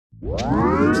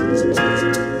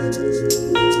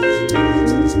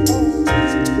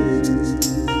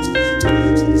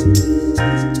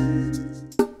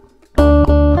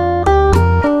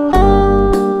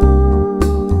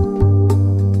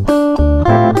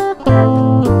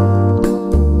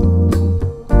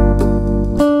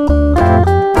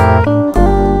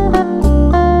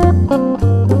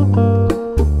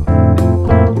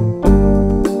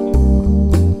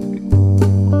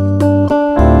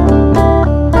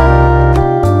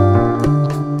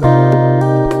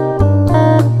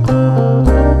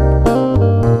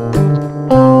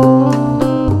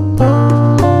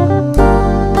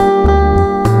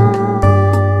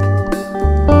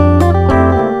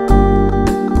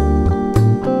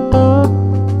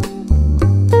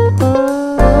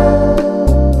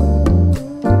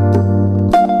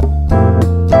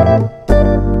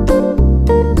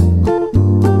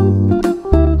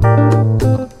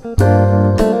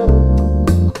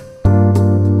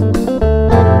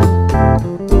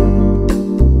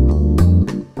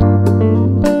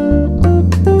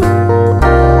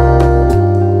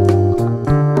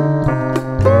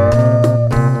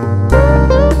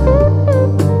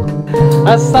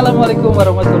Assalamualaikum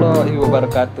warahmatullahi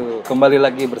wabarakatuh. Kembali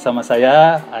lagi bersama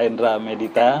saya Aindra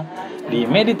Medita di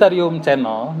Meditarium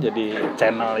channel. Jadi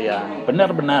channel yang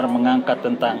benar-benar mengangkat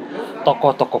tentang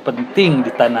tokoh-tokoh penting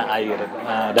di tanah air.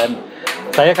 Dan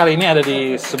saya kali ini ada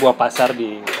di sebuah pasar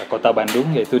di kota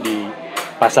Bandung, yaitu di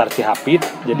Pasar Cihapit.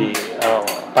 Jadi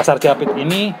Pasar Cihapit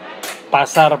ini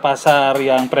pasar-pasar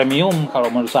yang premium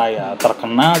kalau menurut saya,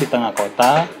 terkenal di tengah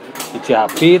kota di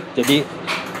Cihapit. Jadi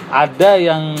ada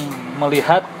yang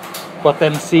melihat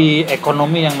potensi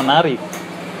ekonomi yang menarik.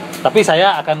 Tapi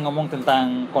saya akan ngomong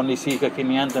tentang kondisi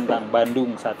kekinian tentang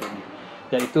Bandung saat ini,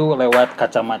 yaitu lewat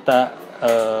kacamata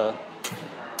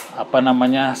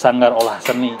sanggar olah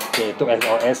seni, yaitu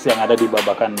SOS yang ada di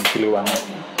Babakan Siliwangi.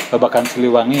 Babakan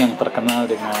Siliwangi yang terkenal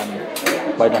dengan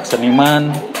banyak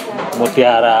seniman,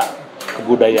 mutiara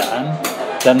kebudayaan,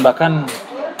 dan bahkan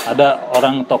ada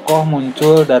orang tokoh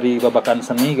muncul dari Babakan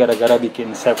Seni gara-gara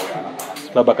bikin chef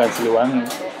Babakan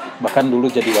Siliwangi. Bahkan dulu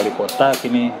jadi wali kota,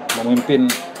 kini memimpin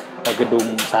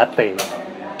gedung sate,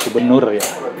 gubernur ya.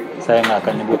 Saya nggak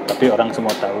akan nyebut, tapi orang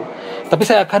semua tahu. Tapi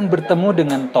saya akan bertemu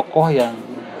dengan tokoh yang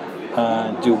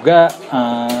juga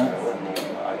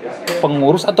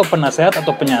pengurus atau penasehat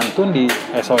atau penyantun di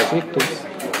SOS itu.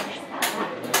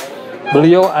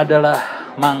 Beliau adalah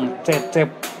Mang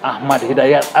Cecep Ahmad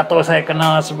Hidayat, atau saya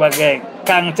kenal sebagai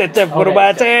Kang Cecep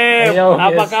Purbacep.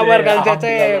 Apa kabar Kang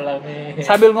Cecep?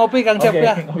 Sambil ngopi Kang Cecep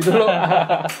ya. Ngopi dulu.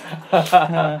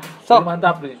 Sok.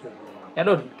 Mantap nih. Ya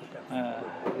Dun.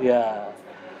 Ya.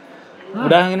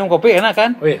 Udah minum kopi enak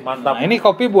kan? Wih, mantap. Nah, ini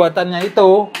kopi buatannya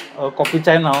itu kopi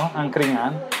channel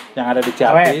angkringan yang ada di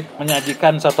Cihapit,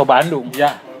 menyajikan soto Bandung.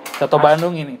 Ya. Soto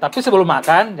Bandung ini. Tapi sebelum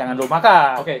makan, jangan dulu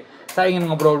makan. Oke. Saya ingin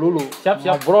ngobrol dulu. Siap.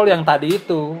 Ngobrol yang tadi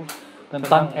itu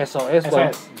tentang SOS.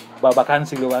 Babakan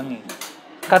Siliwangi.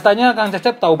 Katanya Kang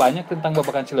Cecep tahu banyak tentang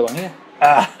Babakan Siliwangi ya?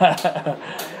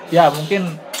 Ya,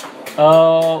 mungkin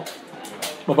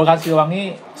Babakan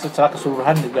Siliwangi secara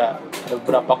keseluruhan juga ada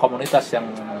beberapa komunitas yang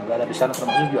berada di sana,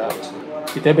 termasuk juga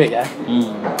ITB ya.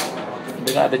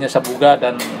 Dengan adanya Sabuga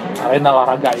dan arena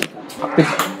olahraga itu aktif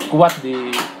kuat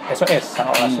di SOS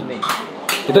Sang Olah Seni.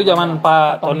 Itu zaman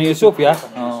Pak Tony Yusuf ya.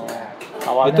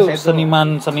 Itu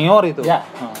seniman senior itu. Ya.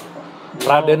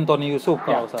 Raden Tony Yusuf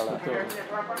kalau salah. Betul.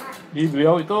 Di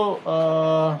beliau itu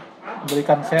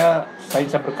memberikan saya, selain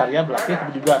saya berkarya berlatih,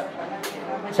 tapi juga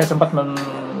saya sempat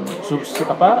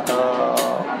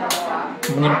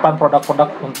menyimpan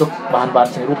produk-produk untuk bahan-bahan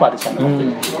seni rupa di sana.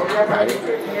 Nah,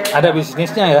 ada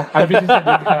bisnisnya ya? Ada bisnisnya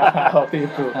juga waktu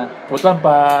itu. Kebetulan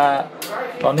Pak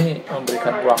Tony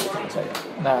memberikan uang kepada saya.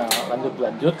 Nah,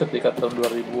 lanjut ketika tahun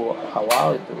 2000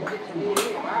 awal itu,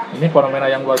 ini fenomena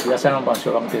yang luar biasa yang Pak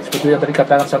Sulawesi. Seperti yang tadi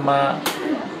katakan sama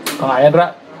Kang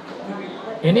Aindra,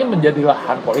 ini menjadi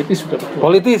lahan politis sudah betul.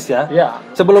 Politis ya? Ya.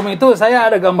 Sebelum itu saya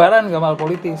ada gambaran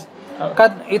politis.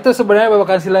 Kan itu sebenarnya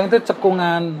Babakan Siliwangi itu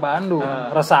cekungan Bandung,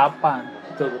 resapan.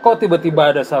 Betul. Kok tiba-tiba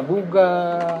ada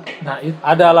Sabuga? Nah,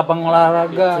 ada lapang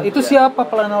olahraga. Itu siapa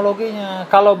planologinya?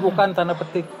 Kalau bukan tanda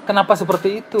petik, kenapa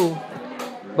seperti itu?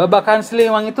 Babakan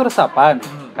Siliwangi itu resapan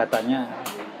katanya.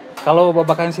 Kalau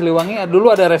Babakan Siliwangi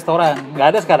dulu ada restoran, nggak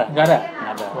ada sekarang? Nggak ada.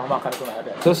 Rumah makan itu nggak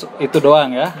ada. Terus itu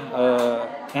doang ya.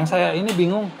 Yang saya ini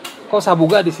bingung, kok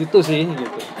Sabuga di situ sih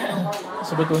gitu.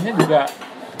 Sebetulnya juga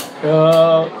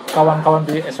kawan-kawan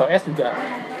di SOS juga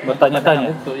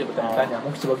bertanya-tanya itu ya, bertanya-tanya.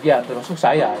 Mungkin sebagian termasuk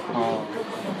saya itu.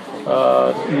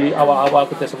 Di awal-awal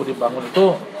kita sebut dibangun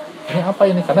itu, ini apa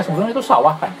ini? Karena sebelumnya itu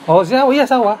sawah kan. Oh iya,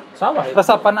 sawah itu.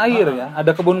 Resapan air ya,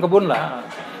 ada kebun-kebun lah.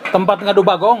 Tempat ngadu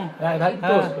bagong. Nah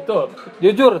itu betul.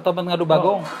 Jujur, tempat ngadu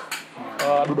bagong.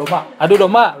 Adu domba. Adu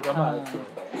domba.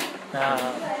 Nah,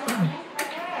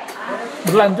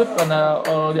 berlanjut karena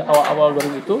di awal-awal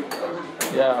 2000 itu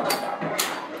ya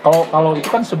kalau itu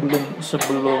kan sebelum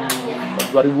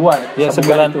 2000-an ya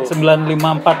 954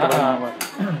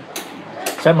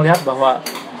 saya melihat bahwa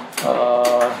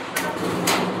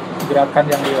gerakan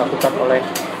yang dilakukan oleh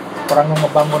orang yang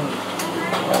membangun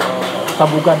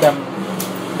sabuga dan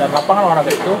lapangan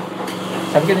olahraga itu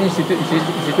saya pikir ini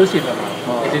institusi memang.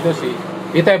 Institusi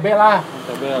ITB lah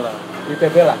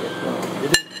gitu.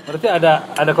 Jadi berarti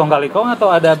ada kong kali kong atau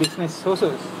ada bisnis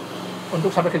khusus untuk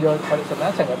sampai ke jalan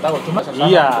sana saya nggak tahu, cuma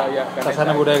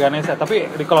sasana budaya Ganesha tapi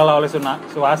dikelola oleh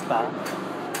swasta.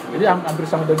 Jadi hampir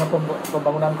sama dengan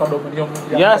pembangunan kondominium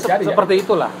yang ya terjadi, seperti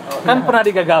itulah. Kan pernah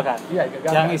digagalkan. Iya,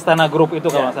 digagalkan. Yang Istana Group itu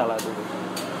kalau nggak salah dulu.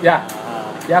 Ya.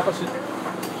 Ya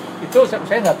itu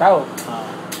saya nggak tahu.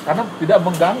 Karena tidak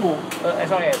mengganggu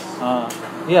SOS.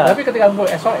 Iya. Tapi ketika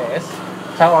mengganggu SOS,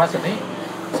 saya olah seni,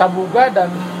 sabuga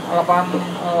dan lapangan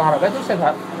olahraga itu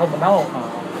saya nggak tahu.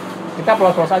 Kita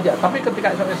pelos-pelos saja. Tapi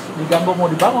ketika SOS diganggu mau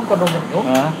dibangun kondominium,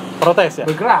 protes ya.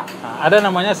 Bergerak. Ada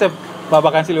namanya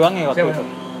BABAKAN SILIWANGI waktu itu.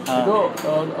 Itu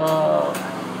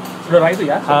saudara itu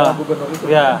ya, saudara gubernur itu.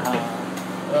 Ya.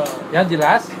 Yang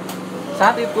jelas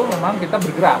saat itu memang kita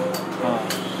bergerak.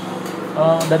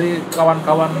 Dari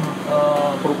kawan-kawan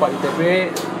berupa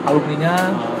ITB,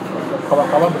 alumninya,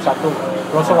 kawan-kawan bersatu,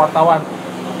 terus wartawan.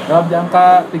 Dalam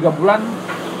jangka 3 bulan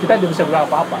kita tidak bisa bergerak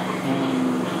apa-apa.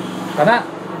 Karena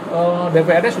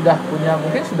DPRD sudah punya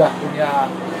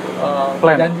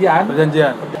perjanjian.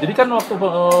 Jadi kan waktu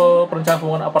perencanaan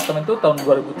pembangunan apartemen itu tahun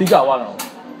 2003 awal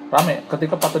rame.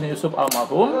 Ketika Pak Tony Yusuf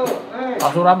almarhum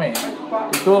langsung rame.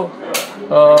 Itu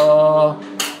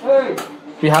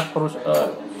pihak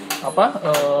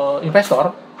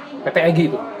investor PT EGI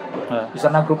itu di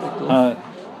sana grup itu.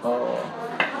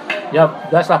 Ya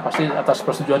jelas lah pasti atas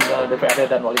persetujuan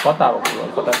DPRD dan wali kota.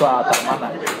 Wali kota itu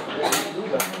Atarmana.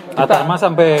 Atarma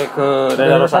sampai ke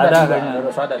daerah Rosada kayaknya.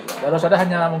 Daerah Rosada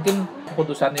hanya mungkin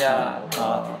keputusannya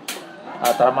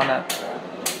Atarmana.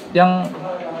 Yang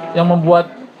membuat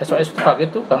SOS itu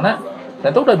kaget itu karena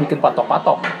itu udah bikin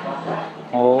patok-patok.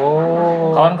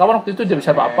 Kawan-kawan waktu itu tidak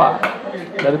bisa apa-apa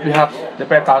dari pihak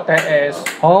DPR KLTS.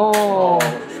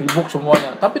 Sibuk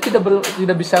semuanya, tapi tidak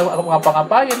bisa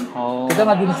ngapa-ngapain. Kita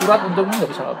ngajuin surat untuk nggak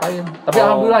bisa ngapain. Tapi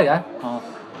alhamdulillah ya.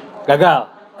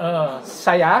 Gagal.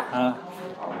 Saya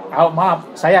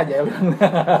aja ya.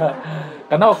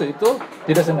 Karena waktu itu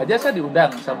tidak sengaja saya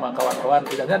diundang sama kawan-kawan.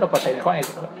 Tidaknya ada Pak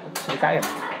SIKM.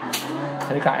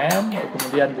 SIKM,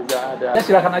 kemudian juga ada. Ya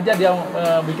silakan aja dia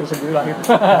bikin sendiri lah gitu.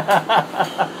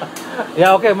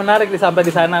 Ya oke, menarik sampai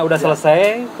di sana udah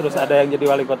selesai, terus ada yang jadi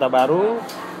wali kota baru,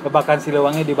 BABAKAN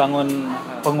SILIWANGI dibangun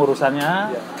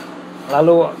pengurusannya.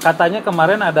 Lalu katanya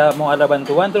kemarin mau ada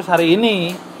bantuan, terus hari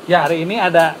ini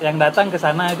ada yang datang ke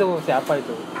sana, itu siapa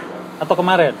itu? Atau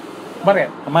kemarin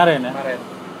ya? Kemarin.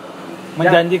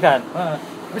 Menjanjikan.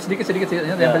 Tapi sedikit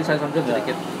yang tadi saya sampaikan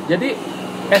sedikit. Jadi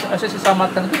SOS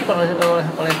diselamatkan itu bukan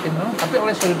oleh tim, tapi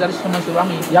oleh solidaritas sama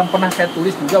SILIWANGI yang pernah saya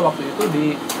tulis juga waktu itu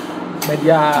di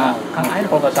media Kang Ain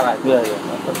kalau nggak salah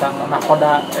tentang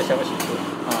nakoda SOS itu.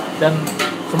 Dan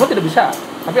semua tidak bisa,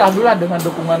 tapi alhamdulillah dengan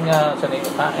dukungannya Seni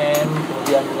UKM,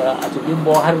 kemudian juga Aceh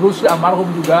Bimbo, Hari Rusli almarhum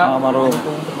juga,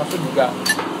 termasuk juga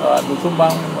Dul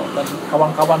Sumbang dan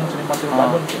kawan-kawan seniman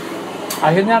Bandung.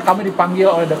 Akhirnya kami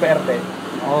dipanggil oleh DPRD.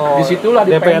 Disitulah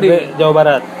DPRD Jawa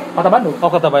Barat. Kota Bandung.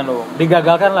 Kota Bandung.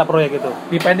 Digagalkan lah proyek itu.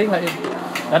 Dipending lah itu.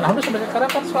 Dan alhamdulillah sampai sekarang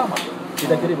kan selamat.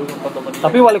 Tidak jadi belum kondominium.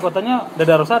 Tapi wali kotanya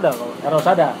Daerah Rosada kalau. Daerah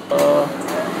Rosada.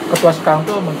 Ketua sekarang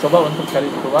tuh mencoba untuk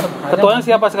cari keluar. Ketuanya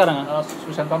siapa sekarang?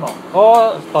 Susantono.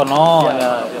 Tono.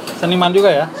 Ya. Seniman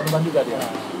juga ya? Seniman juga dia.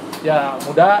 Ya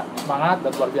muda, semangat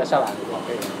dan luar biasa lah.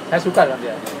 Saya suka dengan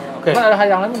dia. Cuma ada hal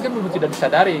yang lain mungkin belum tidak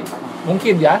disadari.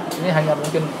 Mungkin ya, ini hanya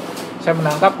mungkin saya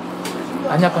menangkap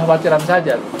hanya kekhawatiran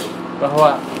saja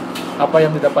bahwa apa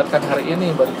yang didapatkan hari ini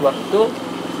bantuan itu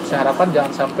saya harapkan jangan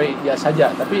sampai dia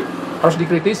saja, tapi harus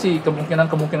dikritisi kemungkinan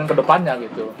ke depannya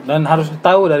gitu. Dan harus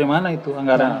tahu dari mana itu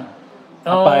anggaran.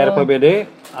 Apa RPBD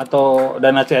atau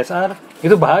dana CSR,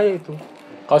 itu bahaya itu.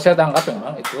 Kalau saya tangkap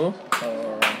memang itu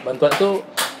bantuan itu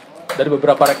dari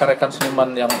beberapa rekan-rekan seniman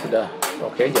yang sudah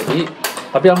jadi,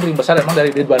 tapi yang paling besar memang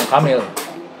dari Ridwan Kamil.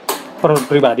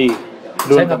 Pribadi.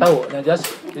 Saya nggak tahu, yang jelas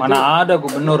mana ada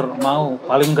gubernur mau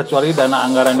paling kecuali dana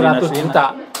anggaran 100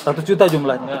 juta. 100 juta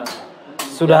jumlahnya.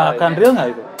 Sudah akan real nggak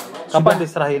itu? Kapan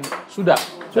diserahin? Sudah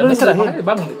diserahin.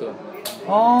 Dibangun itu.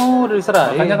 Udah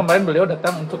diserahin. Makanya kemarin beliau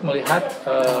datang untuk melihat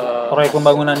proyek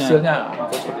pembangunannya. Hasilnya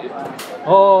seperti itu.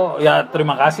 Oh, ya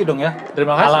terima kasih dong ya.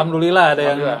 Terima kasih. Alhamdulillah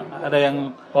ada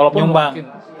yang Walaupun nyumbang. mungkin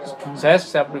saya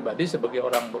secara pribadi sebagai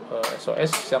orang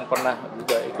SOS yang pernah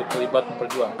juga ikut terlibat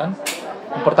memperjuangkan,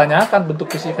 mempertanyakan bentuk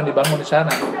fisik yang dibangun di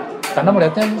sana, karena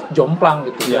melihatnya jomplang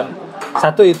gitu. Ya.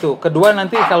 Satu itu, kedua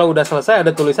nanti kalau udah selesai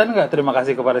ada tulisan nggak terima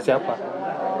kasih kepada siapa?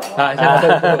 Nah, saya tahu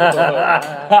itu.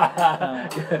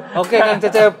 Oke, Kang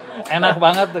Cecep, enak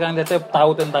banget Kang Cecep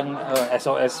tahu tentang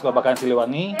SOS Babakan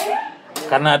Siliwangi.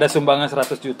 Karena ada sumbangan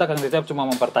 100 juta, Kang Cecep cuma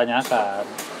mempertanyakan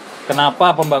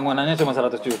kenapa pembangunannya cuma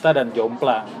 100 juta dan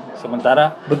jomplang.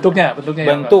 Sementara bentuk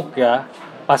ya,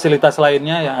 fasilitas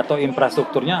lainnya yang atau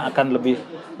infrastrukturnya akan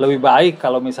lebih baik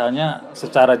kalau misalnya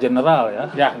secara general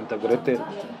ya, integrated.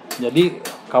 Jadi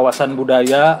kawasan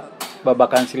budaya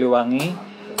Babakan Siliwangi,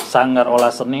 sanggar olah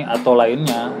seni atau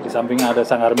lainnya, di sampingnya ada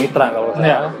sanggar mitra kalau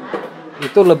salah,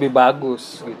 itu lebih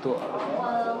bagus gitu,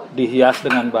 dihias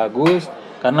dengan bagus.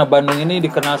 Karena Bandung ini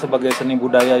dikenal sebagai seni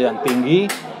budaya yang tinggi,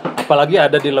 apalagi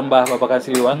ada di lembah Babakan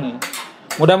Siliwangi.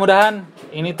 Mudah-mudahan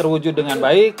ini terwujud dengan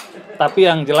baik, tapi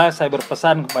yang jelas saya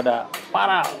berpesan kepada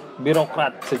para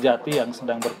birokrat sejati yang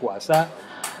sedang berkuasa,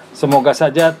 semoga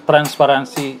saja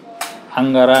transparansi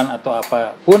anggaran atau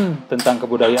apapun tentang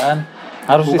kebudayaan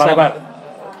harus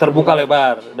terbuka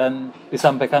lebar dan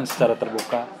disampaikan secara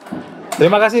terbuka.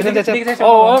 Terima kasih Kang Cecep.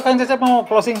 Kang Cecep mau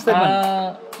closing statement.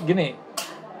 Gini,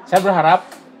 saya berharap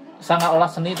sanggar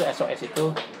olah seni itu SOS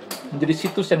itu menjadi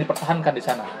situs yang dipertahankan di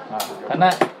sana. Nah, karena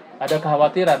ada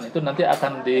kekhawatiran itu nanti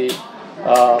akan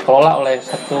dikelola oleh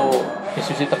satu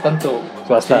institusi tertentu,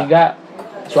 sehingga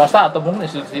swasta atau mungkin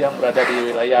institusi yang berada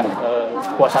di wilayah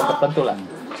kekuasaan tertentu lah.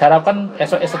 Saya harapkan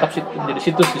SOS tetap menjadi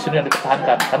situs di sini yang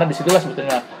dipertahankan, karena disitulah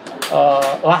sebetulnya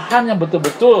lahan yang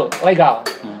betul-betul legal.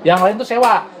 Yang lain itu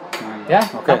sewa. Ya,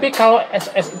 tapi kalau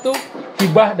SOS itu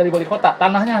hibah dari wali kota,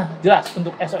 tanahnya jelas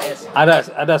untuk SOS.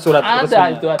 Ada surat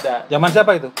resminya. Itu ada. Zaman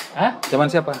siapa itu? Hah? Zaman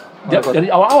siapa? Dari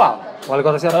awal-awal. Wali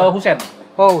kota siapa? Husein.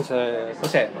 Oh,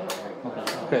 Husein.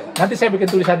 Oke. Nanti saya bikin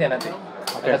tulisannya nanti.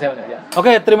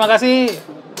 Oke, terima kasih,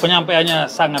 penyampaiannya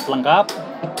sangat lengkap.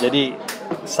 Jadi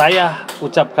saya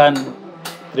ucapkan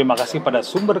terima kasih pada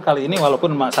sumber kali ini,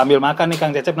 walaupun sambil makan nih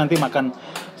Kang Cecep, nanti makan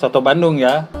soto Bandung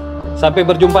ya. Sampai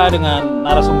berjumpa dengan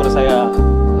narasumber saya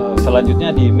selanjutnya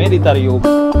di Meditarium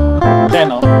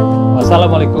Channel.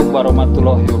 Wassalamualaikum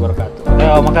warahmatullahi wabarakatuh.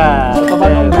 Ayo makan. Soto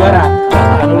Bandung juara.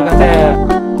 Makan dulu Kang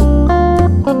Cecep.